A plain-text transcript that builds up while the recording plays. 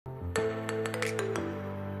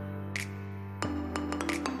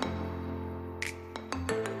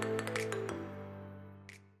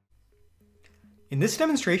In this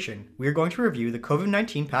demonstration, we are going to review the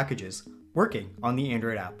COVID-19 packages working on the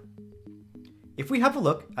Android app. If we have a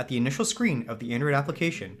look at the initial screen of the Android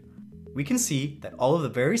application, we can see that all of the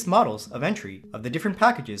various models of entry of the different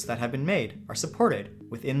packages that have been made are supported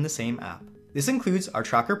within the same app. This includes our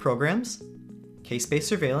tracker programs, case-based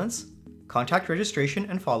surveillance, contact registration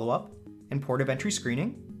and follow-up, and port of entry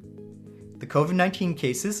screening, the COVID-19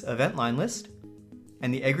 cases event line list,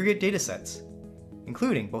 and the aggregate datasets,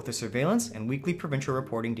 including both the surveillance and weekly provincial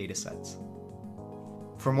reporting datasets.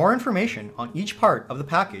 For more information on each part of the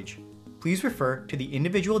package, please refer to the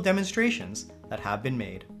individual demonstrations that have been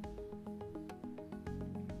made.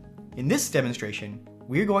 In this demonstration,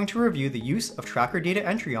 we are going to review the use of tracker data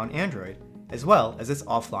entry on Android, as well as its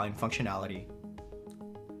offline functionality.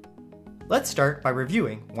 Let's start by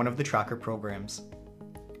reviewing one of the tracker programs.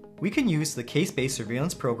 We can use the case-based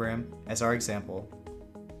surveillance program as our example.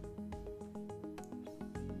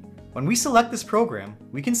 When we select this program,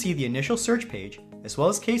 we can see the initial search page as well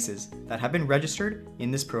as cases that have been registered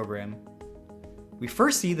in this program. We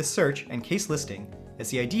first see the search and case listing, as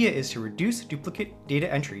the idea is to reduce duplicate data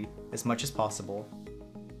entry as much as possible.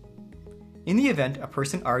 In the event a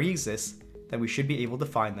person already exists, then we should be able to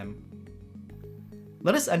find them.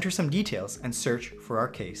 Let us enter some details and search for our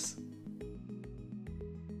case.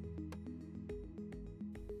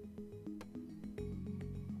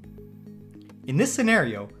 In this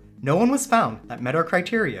scenario, no one was found that met our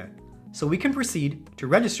criteria, so we can proceed to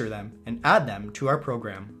register them and add them to our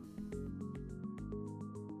program.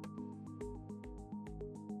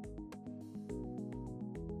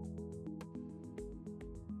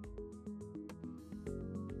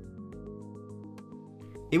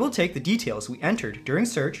 It will take the details we entered during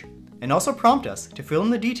search and also prompt us to fill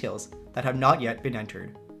in the details that have not yet been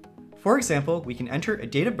entered. For example, we can enter a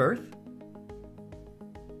date of birth,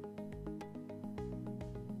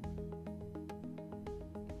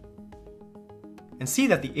 and see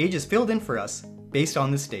that the age is filled in for us based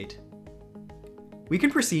on this date. We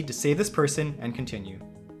can proceed to save this person and continue.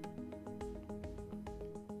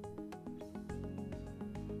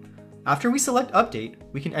 After we select Update,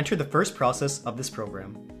 we can enter the first process of this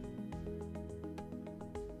program.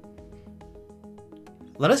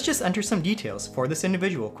 Let us just enter some details for this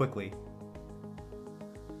individual quickly.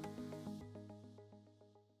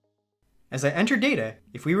 As I enter data,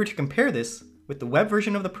 if we were to compare this with the web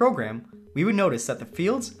version of the program, we would notice that the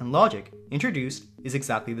fields and logic introduced is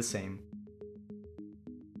exactly the same.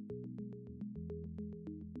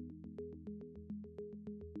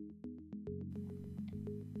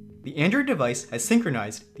 The Android device has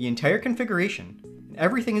synchronized the entire configuration, and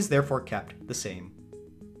everything is therefore kept the same.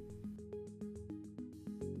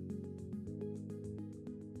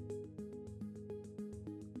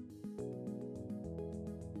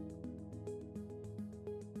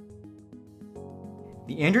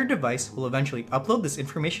 The Android device will eventually upload this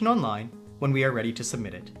information online when we are ready to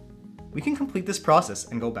submit it. We can complete this process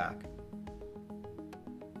and go back.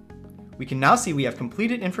 We can now see we have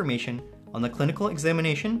completed information on the clinical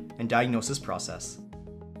examination and diagnosis process.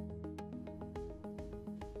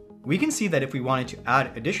 We can see that if we wanted to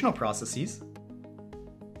add additional processes,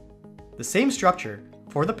 the same structure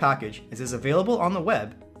for the package as is available on the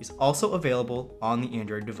web is also available on the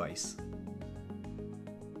Android device.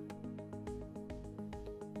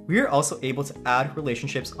 We are also able to add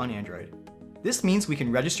relationships on Android. This means we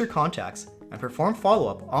can register contacts and perform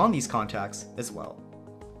follow-up on these contacts as well.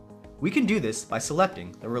 We can do this by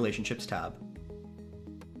selecting the Relationships tab.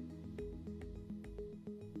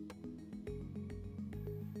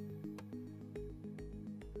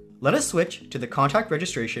 Let us switch to the Contact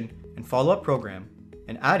Registration and Follow-up program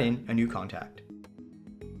and add in a new contact.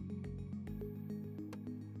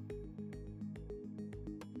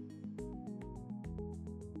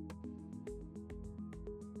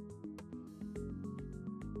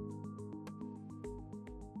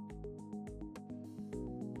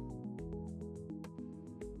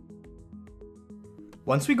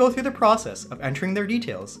 Once we go through the process of entering their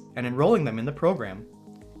details and enrolling them in the program,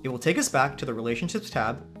 it will take us back to the Relationships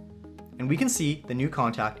tab, and we can see the new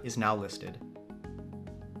contact is now listed.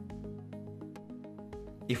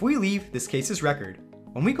 If we leave this case's record,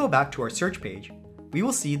 when we go back to our search page, we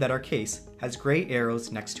will see that our case has gray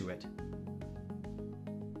arrows next to it.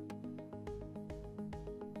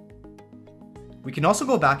 We can also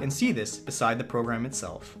go back and see this beside the program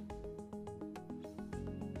itself.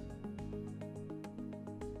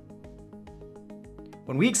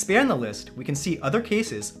 When we expand the list, we can see other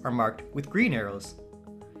cases are marked with green arrows.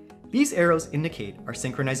 These arrows indicate our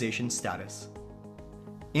synchronization status.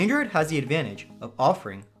 Android has the advantage of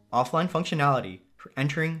offering offline functionality for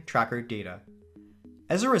entering tracker data.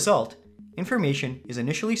 As a result, information is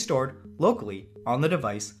initially stored locally on the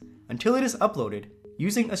device until it is uploaded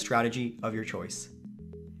using a strategy of your choice.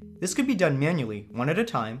 This could be done manually one at a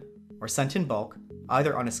time or sent in bulk,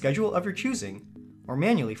 either on a schedule of your choosing or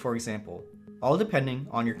manually, for example, all depending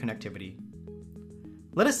on your connectivity.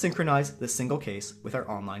 Let us synchronize this single case with our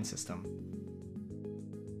online system.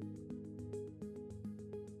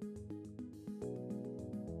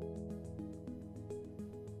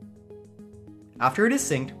 After it is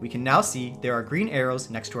synced, we can now see there are green arrows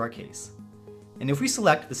next to our case. And if we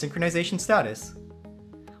select the synchronization status,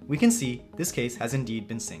 we can see this case has indeed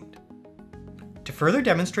been synced. To further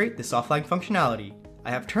demonstrate this offline functionality, I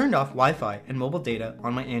have turned off Wi-Fi and mobile data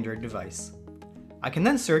on my Android device. I can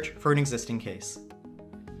then search for an existing case.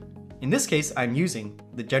 In this case, I'm using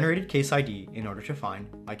the generated case ID in order to find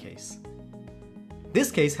my case. This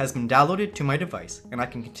case has been downloaded to my device, and I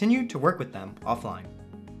can continue to work with them offline.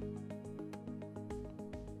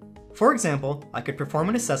 For example, I could perform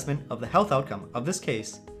an assessment of the health outcome of this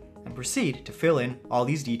case and proceed to fill in all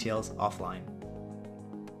these details offline.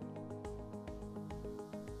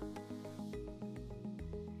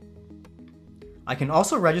 I can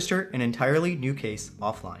also register an entirely new case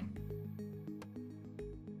offline.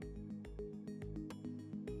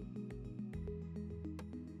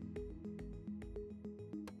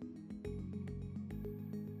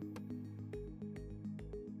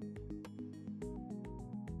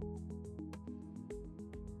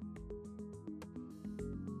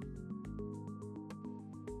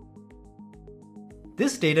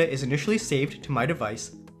 This data is initially saved to my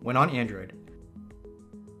device when on Android.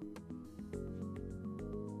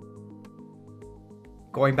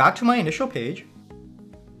 Going back to my initial page,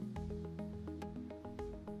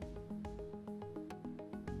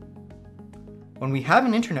 when we have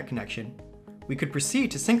an internet connection, we could proceed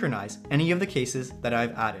to synchronize any of the cases that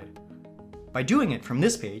I've added. By doing it from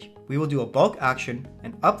this page, we will do a bulk action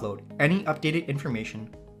and upload any updated information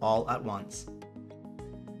all at once.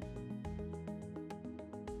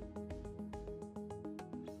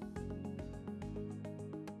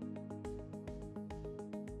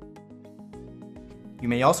 You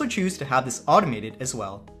may also choose to have this automated as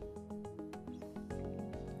well.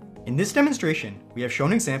 In this demonstration, we have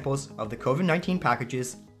shown examples of the COVID-19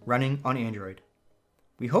 packages running on Android.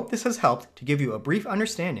 We hope this has helped to give you a brief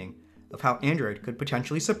understanding of how Android could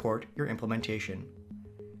potentially support your implementation.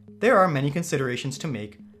 There are many considerations to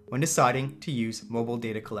make when deciding to use mobile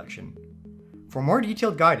data collection. For more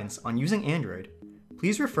detailed guidance on using Android,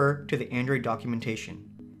 please refer to the Android documentation,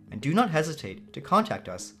 and do not hesitate to contact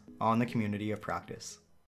us on the Community of Practice.